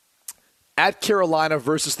 at Carolina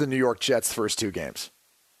versus the New York Jets, first 2 games.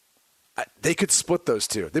 They could split those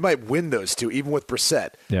 2. They might win those 2, even with Brissett.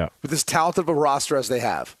 Yeah. With as talented of a roster as they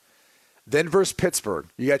have. Then versus Pittsburgh.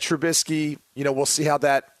 You got Trubisky. We'll see how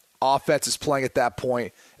that offense is playing at that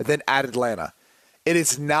point. And then at Atlanta. It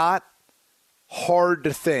is not hard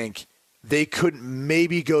to think they could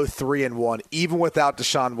maybe go 3-1, even without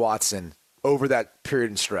Deshaun Watson, over that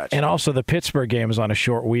period and stretch. And also the Pittsburgh game is on a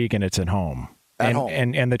short week, and it's at home.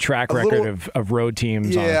 And the track record of road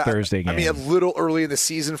teams on Thursday games. I mean, a little early in the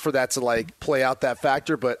season for that to play out that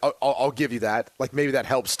factor, but I'll give you that. Maybe that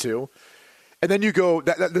helps too. And then you go.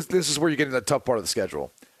 This is where you get into the tough part of the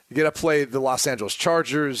schedule. You get to play the Los Angeles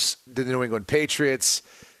Chargers, the New England Patriots,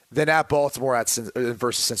 then at Baltimore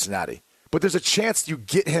versus Cincinnati. But there's a chance you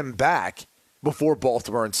get him back before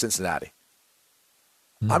Baltimore and Cincinnati.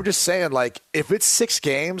 I'm just saying, if it's 6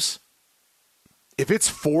 games, if it's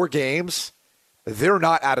 4 games. They're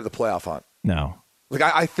not out of the playoff hunt. No.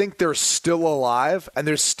 I think they're still alive, and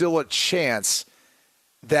there's still a chance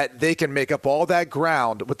that they can make up all that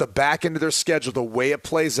ground with the back end of their schedule, the way it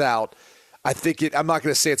plays out. I think I'm not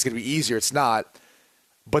going to say it's going to be easier. It's not.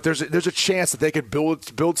 But there's a chance that they could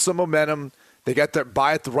build some momentum. They got their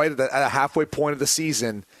bye at a halfway point of the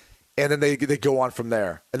season, and then they go on from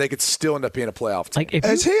there, and they could still end up being a playoff team.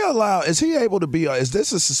 Is he able to be? Is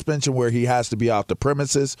this a suspension where he has to be off the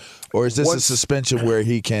premises, or is this a suspension where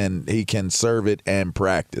he can serve it and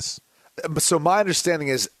practice? So my understanding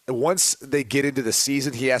is once they get into the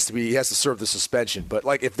season, he has to serve the suspension. But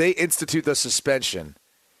if they institute the suspension,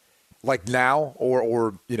 now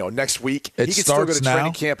or next week, he can still go to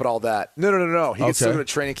training camp and all that. No. He can still go to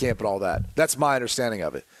training camp and all that. That's my understanding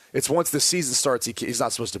of it. It's once the season starts, he's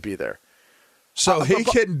not supposed to be there. So he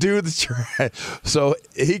can do the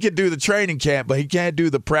training camp, but he can't do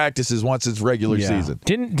the practices once it's regular season.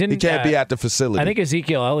 He can't be at the facility. I think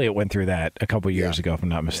Ezekiel Elliott went through that a couple years ago, if I'm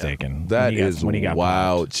not mistaken. That is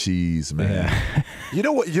wild cheese, man. Yeah. You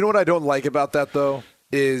know what I don't like about that though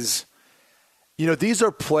is, these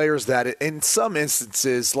are players that in some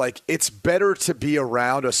instances, like, it's better to be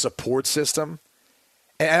around a support system.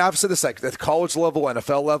 And I've said this, like, at the college level,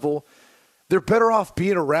 NFL level, they're better off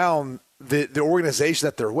being around the organization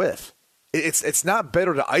that they're with. It's not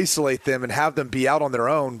better to isolate them and have them be out on their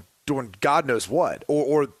own doing God knows what,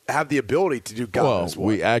 or have the ability to do God knows what.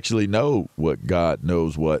 We actually know what God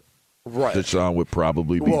knows what Deshaun would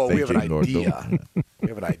probably be thinking. We have an idea. We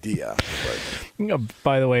have an idea.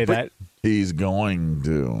 By the way, that he's going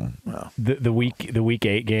to. The week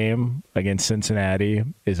 8 game against Cincinnati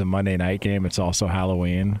is a Monday night game. It's also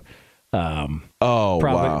Halloween. Wow.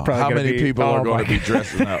 How many people are going to be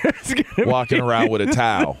dressing up, walking around with a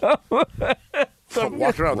towel?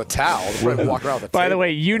 Walking around with a towel. Walking around with a By the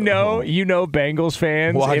way, Bengals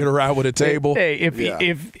fans walking around with a table.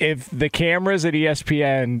 If the cameras at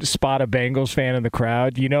ESPN spot a Bengals fan in the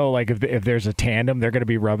crowd, like if there's a tandem, they're going to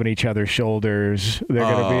be rubbing each other's shoulders.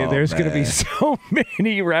 There's going to be so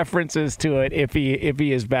many references to it if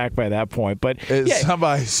he is back by that point. But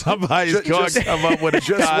somebody's going to come up with a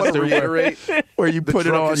costume where you put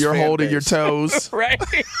it on, you're holding your toes. Right.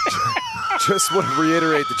 Just want to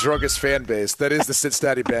reiterate the drunkest fan base. That is the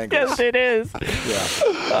Cincinnati Bengals. Yes, it is.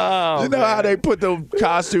 Yeah. You know how they put the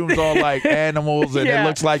costumes on like animals and it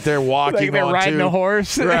looks like they're walking they're riding a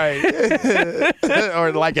horse. Right.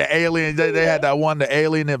 Or like an alien. They had that one, the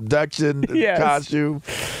alien abduction costume.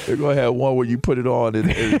 They're going to have one where you put it on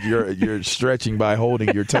and you're stretching by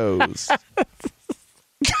holding your toes.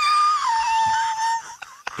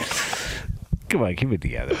 Come on, keep it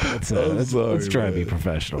together. Let's try to be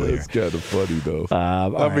professional here. It's kind of funny, though.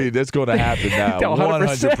 That's going to happen now.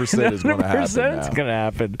 100% is going to happen now. It's going to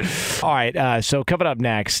happen. All right, so coming up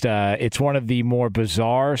next, it's one of the more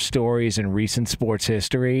bizarre stories in recent sports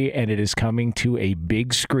history, and it is coming to a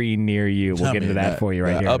big screen near you. We'll get into that for you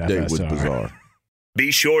right here. Update was bizarre.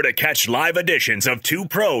 Be sure to catch live editions of Two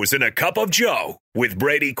Pros and a Cup of Joe with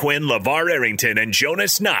Brady Quinn, LeVar Arrington, and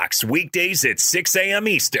Jonas Knox weekdays at 6 a.m.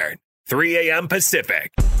 Eastern, 3 a.m.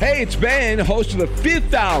 Pacific. Hey, it's Ben, host of the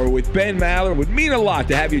Fifth Hour with Ben Maller. It would mean a lot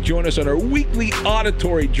to have you join us on our weekly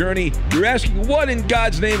auditory journey. You're asking, what in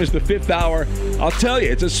God's name is the Fifth Hour? I'll tell you,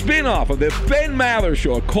 it's a spin-off of the Ben Maller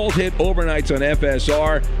Show, a cult hit overnights on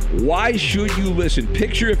FSR. Why should you listen?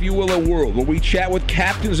 Picture, if you will, a world where we chat with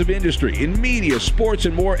captains of industry in media, sports,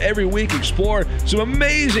 and more every week. Explore some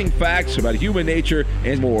amazing facts about human nature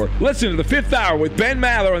and more. Listen to the Fifth Hour with Ben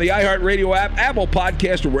Maller on the iHeartRadio app, Apple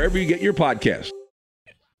Podcast, or wherever you get your podcast.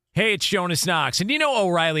 Hey, it's Jonas Knox, and you know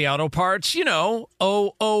O'Reilly Auto Parts. You know,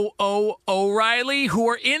 O'Reilly, who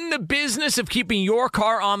are in the business of keeping your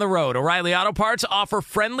car on the road. O'Reilly Auto Parts offer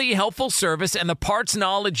friendly, helpful service and the parts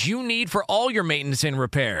knowledge you need for all your maintenance and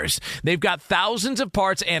repairs. They've got thousands of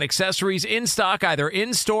parts and accessories in stock, either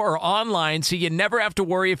in-store or online, so you never have to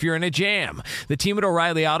worry if you're in a jam. The team at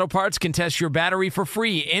O'Reilly Auto Parts can test your battery for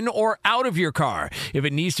free in or out of your car. If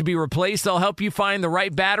it needs to be replaced, they'll help you find the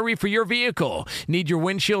right battery for your vehicle. Need your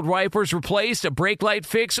windshield wipers replaced, a brake light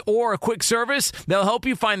fix, or a quick service? They'll help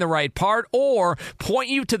you find the right part or point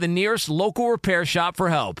you to the nearest local repair shop for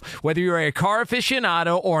help. Whether you're a car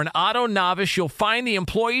aficionado or an auto novice, you'll find the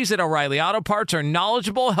employees at O'Reilly Auto Parts are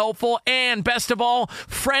knowledgeable, helpful, and best of all,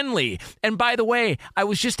 friendly. And by the way, I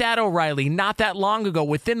was just at O'Reilly not that long ago,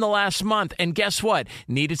 within the last month, and guess what?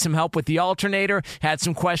 Needed some help with the alternator, had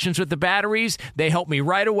some questions with the batteries. They helped me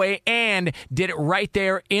right away and did it right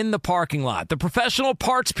there in the parking lot. The professional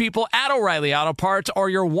parts people at O'Reilly Auto Parts are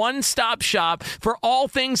your one-stop shop for all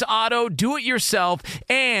things auto, do-it-yourself,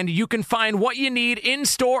 and you can find what you need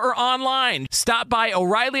in-store or online. Stop by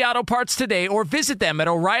O'Reilly Auto Parts today or visit them at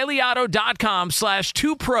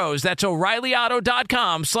O'ReillyAuto.com/2pros. That's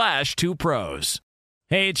O'ReillyAuto.com/2pros.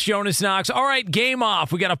 Hey, it's Jonas Knox. All right, game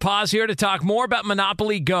off. We got to pause here to talk more about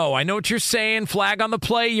Monopoly Go. I know what you're saying, flag on the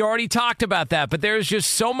play. You already talked about that, but there's just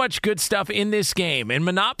so much good stuff in this game. In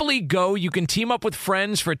Monopoly Go, you can team up with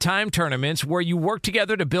friends for time tournaments where you work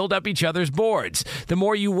together to build up each other's boards. The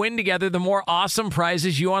more you win together, the more awesome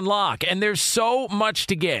prizes you unlock, and there's so much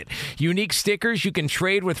to get. Unique stickers you can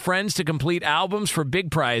trade with friends to complete albums for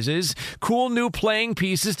big prizes, cool new playing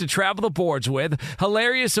pieces to travel the boards with,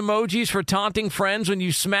 hilarious emojis for taunting friends when when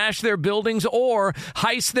you smash their buildings or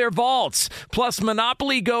heist their vaults. Plus,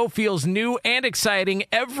 Monopoly Go feels new and exciting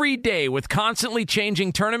every day with constantly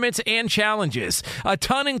changing tournaments and challenges. A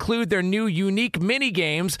ton include their new unique mini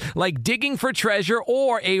games like digging for treasure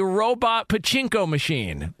or a robot pachinko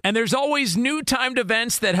machine. And there's always new timed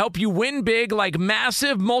events that help you win big, like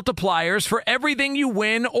massive multipliers for everything you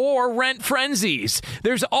win or rent frenzies.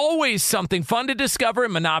 There's always something fun to discover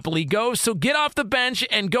in Monopoly Go, so get off the bench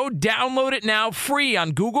and go download it now free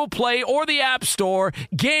on Google Play or the App Store.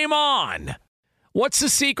 Game on! What's the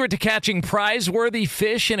secret to catching prize-worthy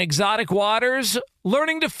fish in exotic waters?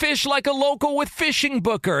 Learning to fish like a local with Fishing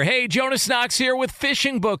Booker. Hey, Jonas Knox here with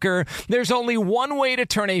Fishing Booker. There's only one way to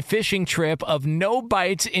turn a fishing trip of no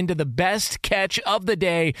bites into the best catch of the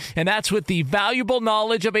day, and that's with the valuable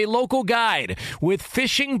knowledge of a local guide. With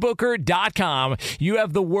FishingBooker.com, you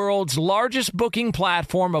have the world's largest booking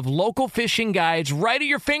platform of local fishing guides right at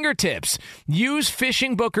your fingertips. Use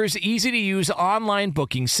Fishing Booker's easy-to-use online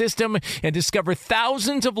booking system and discover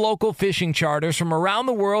thousands of local fishing charters from around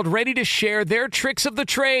the world ready to share their tricks of the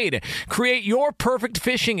trade. Create your perfect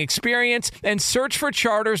fishing experience and search for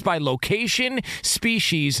charters by location,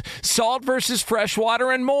 species, salt versus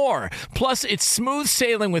freshwater, and more. Plus, it's smooth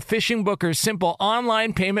sailing with Fishing Booker's simple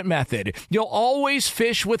online payment method. You'll always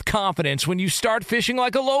fish with confidence when you start fishing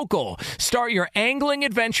like a local. Start your angling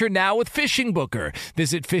adventure now with Fishing Booker.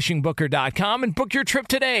 Visit FishingBooker.com and book your trip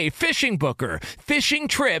today. Fishing Booker. Fishing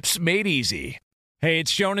trips made easy. Hey,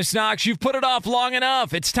 it's Jonas Knox. You've put it off long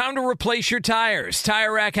enough. It's time to replace your tires.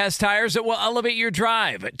 Tire Rack has tires that will elevate your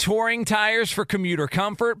drive. Touring tires for commuter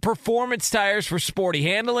comfort, performance tires for sporty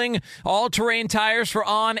handling, all-terrain tires for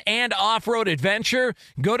on- and off-road adventure.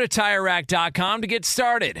 Go to TireRack.com to get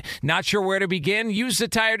started. Not sure where to begin? Use the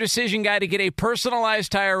Tire Decision Guide to get a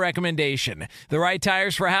personalized tire recommendation. The right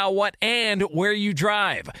tires for how, what, and where you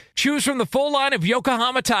drive. Choose from the full line of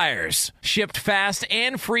Yokohama tires. Shipped fast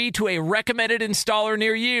and free to a recommended installer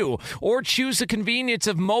near you, or choose the convenience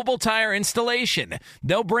of mobile tire installation.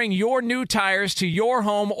 They'll bring your new tires to your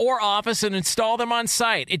home or office and install them on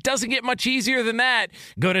site. It doesn't get much easier than that.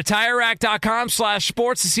 Go to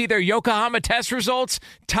TireRack.com/sports to see their Yokohama test results,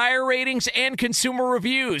 tire ratings, and consumer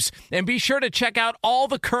reviews. And be sure to check out all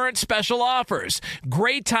the current special offers.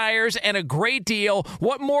 Great tires and a great deal.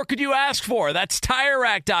 What more could you ask for? That's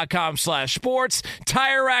TireRack.com/sports.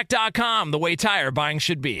 TireRack.com, the way tire buying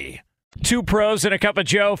should be. Two pros and a cup of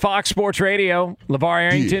Joe, Fox Sports Radio. LeVar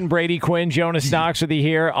Arrington, Brady Quinn, Jonas Knox with you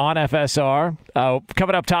here on FSR.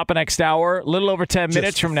 Coming up top of next hour, a little over 10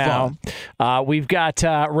 minutes from now, we've got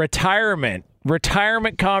retirement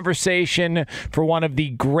conversation for one of the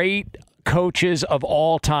great coaches of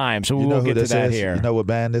all time. So we'll get to that here. You know what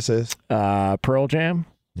band this is? Pearl Jam?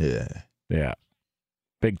 Yeah.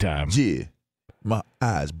 Big time. Yeah. My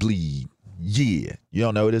eyes bleed. Yeah. You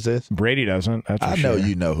don't know who this is? Brady doesn't. That's for I know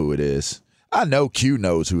you know who it is. I know Q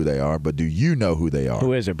knows who they are, but do you know who they are?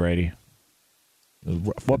 Who is it, Brady?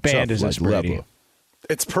 What band is this, Brady? Level.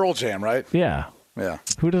 It's Pearl Jam, right? Yeah. Yeah.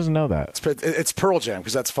 Who doesn't know that? It's Pearl Jam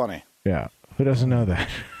because that's funny. Yeah. Who doesn't know that?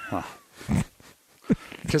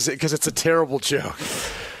 Because it's a terrible joke.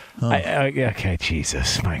 Okay,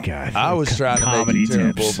 Jesus, my God. I was trying to make Comedy it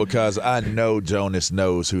terrible tips. because I know Jonas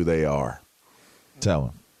knows who they are. Tell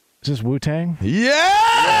him. Is this Wu-Tang?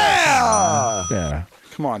 Yeah! Yeah.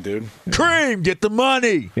 Come on, dude. Cream, get the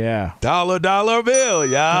money. Yeah. Dollar bill,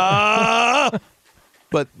 yeah.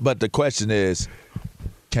 But the question is,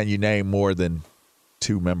 can you name more than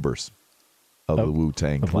two members of the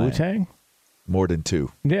Wu-Tang clan? Wu-Tang? More than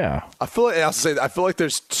two. Yeah. I feel like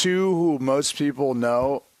there's two who most people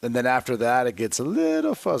know, and then after that it gets a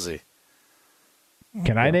little fuzzy.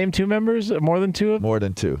 Can I name two members? More than two? More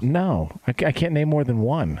than two. No. I can't name more than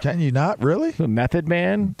one. Can you not? Really? The Method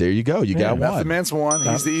Man? There you go. You got one. Method Man's one.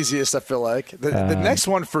 He's the easiest, I feel like. The next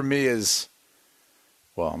one for me is,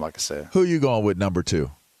 well, I'm not going to say it. Who you going with number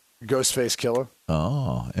two? Ghostface Killer.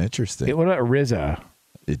 Oh, interesting. What about RZA?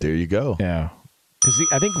 There you go. Yeah. Because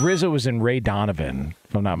I think RZA was in Ray Donovan,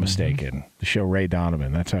 if I'm not mistaken. The show Ray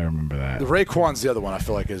Donovan. That's how I remember that. The Raekwon's the other one I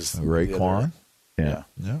feel like is. Raekwon? Yeah.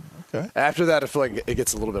 Okay. After that, I feel like it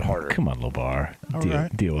gets a little bit harder. Come on, LeVar.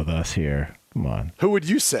 right. Deal with us here. Come on. Who would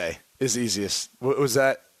you say is easiest? Was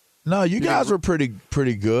that? No, you guys were pretty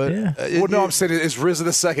good. Yeah. I'm saying, is RZA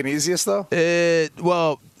the second easiest, though? It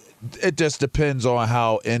just depends on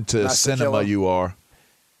how into Master cinema Killer? you are.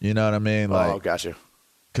 You know what I mean? Like, Oh, got you.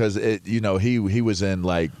 because he was in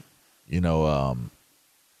like,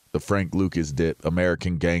 the Frank Lucas dip,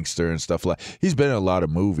 American Gangster and stuff like. He's been in a lot of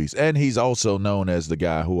movies, and he's also known as the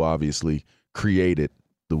guy who obviously created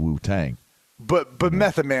the Wu-Tang. But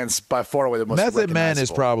Method Man's by far away the most Method Man is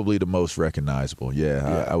recognizable. probably the most recognizable.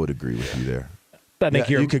 Yeah. I would agree with you there. I think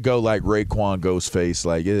you could go like Raekwon Ghostface.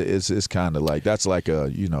 Like it's kind of like that's like a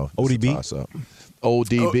ODB? toss-up.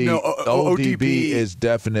 ODB. ODB is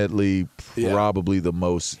definitely probably the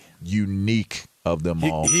most unique of them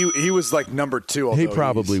all. He was like number 2. He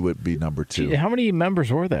probably would be number 2. How many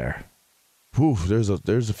members were there? Whew, there's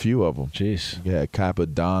a few of them. Jeez. Yeah,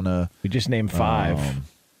 Capadonna. We just named 5.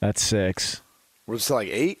 That's 6. Was it like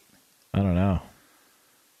 8? I don't know.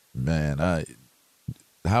 Man,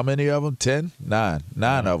 how many of them? 10? 9.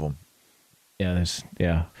 9 of them. Yeah,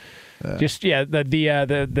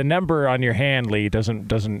 the number on your hand, Lee,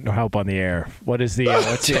 doesn't help on the air. What is the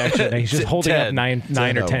what's the actual thing? He's just holding up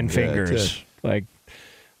 9 or 10 fingers. 10. Like,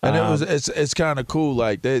 and it's kind of cool.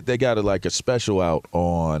 Like they got a special out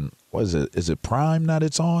on, what is it? Is it Prime that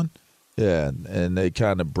it's on? Yeah, and they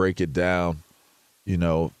kind of break it down,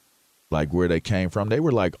 like where they came from. They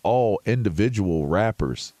were like all individual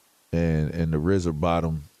rappers, and the RZA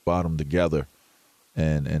brought them together,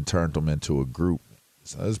 and turned them into a group.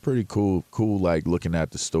 So it's pretty cool. Cool, like looking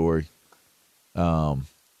at the story.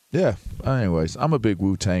 Yeah. Anyways, I'm a big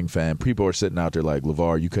Wu-Tang fan. People are sitting out there like,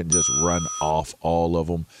 LeVar, you couldn't just run off all of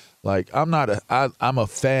them. Like, I'm a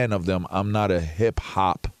fan of them. I'm not a hip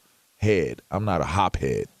hop head. I'm not a hop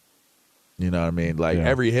head. You know what I mean? Like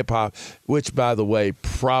every hip hop, which by the way,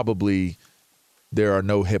 probably there are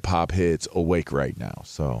no hip hop heads awake right now.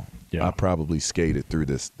 So I probably skated through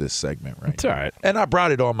this segment right It's all right. And I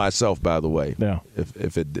brought it on myself, by the way. Yeah.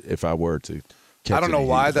 If I were to catch I don't know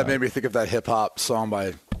why that made made me think of that hip hop song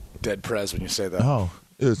by Dead Prez when you say that. Oh,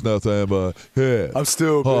 it's nothing but hip. I'm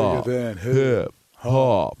still hop, bigger than hip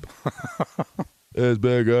hop. It's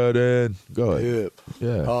bigger than hip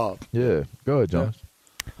hop. Yeah, go ahead, Jones.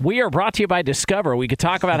 We are brought to you by Discover. We could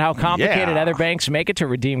talk about how complicated other banks make it to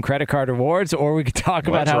redeem credit card rewards, or we could talk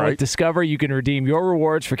about how with Discover you can redeem your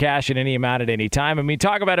rewards for cash in any amount at any time. I mean,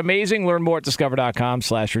 talk about amazing. Learn more at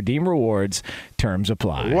discover.com/redeem rewards. Terms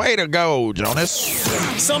apply. Way to go, Jonas.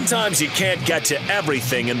 Sometimes you can't get to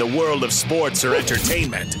everything in the world of sports or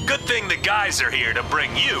entertainment. Good thing the guys are here to bring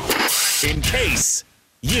you in case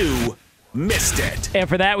you missed it. And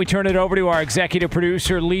for that, we turn it over to our executive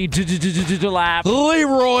producer, Lee Delap.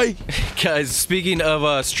 Leroy. Guys, speaking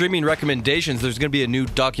of streaming recommendations, there's going to be a new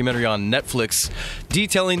documentary on Netflix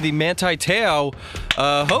detailing the Manti Te'o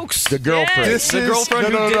hoax. The girlfriend. Yes. The girlfriend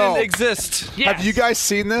who didn't exist. Yes. Have you guys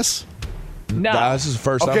seen this? No. Nah, this is the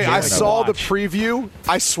first time. Okay, I saw the watch. preview.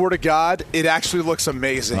 I swear to God, it actually looks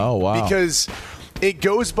amazing. Oh, wow. Because it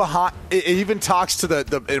goes behind. It even talks to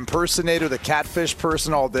the impersonator, the catfish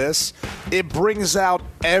person. All this. It brings out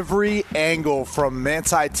every angle from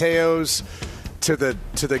Manti Te'o's to the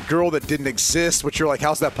girl that didn't exist. Which you're like,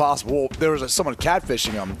 how's that possible? Well, there was someone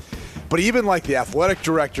catfishing them. But even like the athletic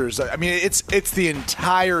directors. I mean, it's the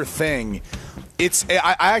entire thing.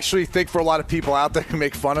 I actually think for a lot of people out there who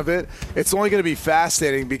make fun of it, it's only going to be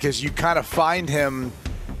fascinating because you kind of find him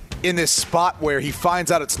in this spot where he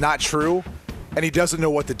finds out it's not true and he doesn't know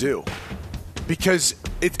what to do because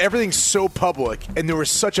everything's so public and there was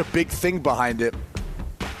such a big thing behind it.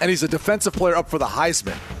 And he's a defensive player up for the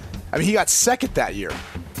Heisman. I mean, he got second that year.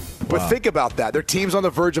 But think about that. Their team's on the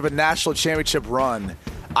verge of a national championship run.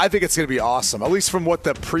 I think it's going to be awesome, at least from what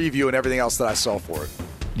the preview and everything else that I saw for it.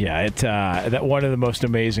 Yeah, it's that one of the most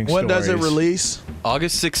amazing When stories. does it release?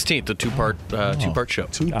 August 16th, a two-part show.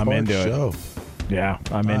 I'm into it. Yeah,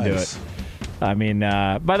 I'm into it. I mean,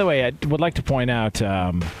 by the way, I would like to point out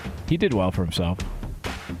he did well for himself.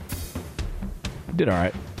 He did all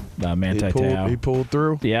right. Manti Te'o. He pulled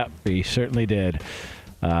through? Yeah, he certainly did.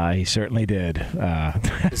 He certainly did.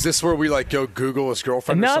 Is this where we go Google his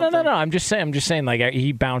girlfriend? No. or something? I'm just saying, like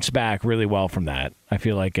he bounced back really well from that. I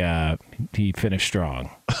feel like he finished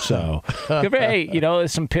strong. So, hey,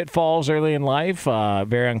 there's some pitfalls early in life.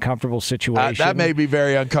 Very uncomfortable situation. That may be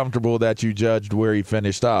very uncomfortable that you judged where he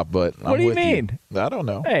finished off, but What do you mean? I don't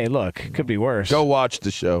know. Hey, look, could be worse. Go watch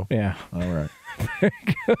the show. Yeah. All right.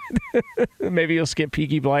 Maybe you'll skip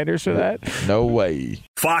Peaky Blinders for that. No way.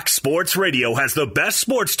 Fox Sports Radio has the best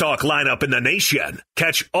sports talk lineup in the nation.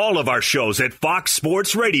 Catch all of our shows at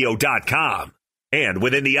foxsportsradio.com. And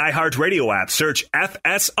within the iHeartRadio app, search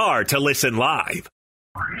FSR to listen live.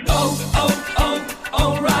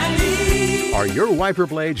 O'Reilly. Are your wiper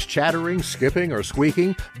blades chattering, skipping, or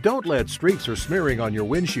squeaking? Don't let streaks or smearing on your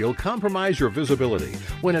windshield compromise your visibility.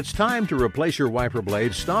 When it's time to replace your wiper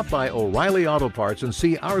blades, stop by O'Reilly Auto Parts and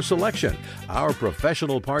see our selection. Our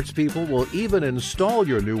professional parts people will even install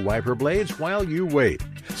your new wiper blades while you wait.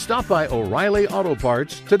 Stop by O'Reilly Auto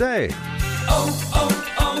Parts today.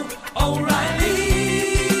 O'Reilly.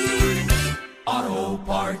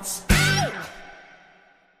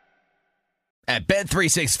 At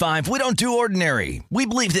Bet365, we don't do ordinary. We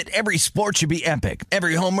believe that every sport should be epic.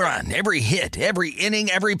 Every home run, every hit, every inning,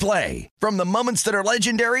 every play. From the moments that are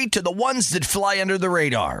legendary to the ones that fly under the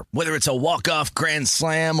radar. Whether it's a walk-off grand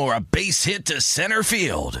slam or a base hit to center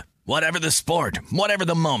field. Whatever the sport, whatever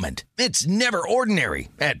the moment, it's never ordinary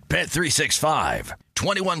at Bet365.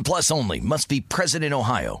 21 plus only. Must be present in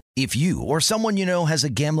Ohio. If you or someone you know has a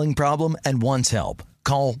gambling problem and wants help,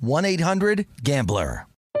 call 1-800-GAMBLER.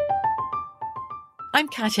 I'm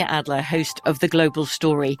Katya Adler, host of The Global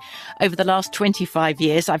Story. Over the last 25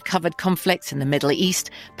 years, I've covered conflicts in the Middle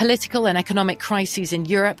East, political and economic crises in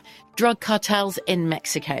Europe, drug cartels in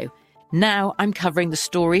Mexico. Now I'm covering the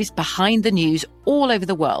stories behind the news all over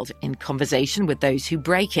the world in conversation with those who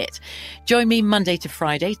break it. Join me Monday to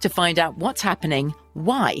Friday to find out what's happening,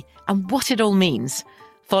 why, and what it all means.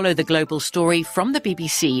 Follow The Global Story from the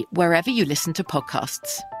BBC wherever you listen to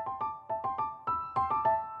podcasts.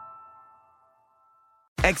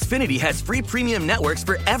 Xfinity has free premium networks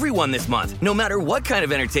for everyone this month, no matter what kind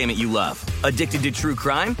of entertainment you love. Addicted to true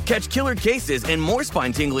crime? Catch killer cases and more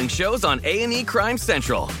spine-tingling shows on A&E Crime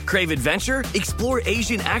Central. Crave adventure? Explore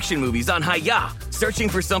Asian action movies on Hi-Ya. Searching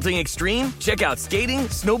for something extreme? Check out skating,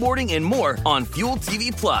 snowboarding, and more on Fuel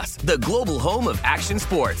TV Plus, the global home of action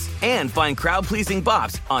sports. And find crowd-pleasing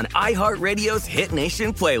bops on iHeartRadio's Hit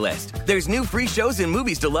Nation playlist. There's new free shows and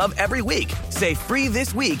movies to love every week. Say free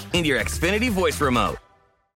this week in your Xfinity voice remote.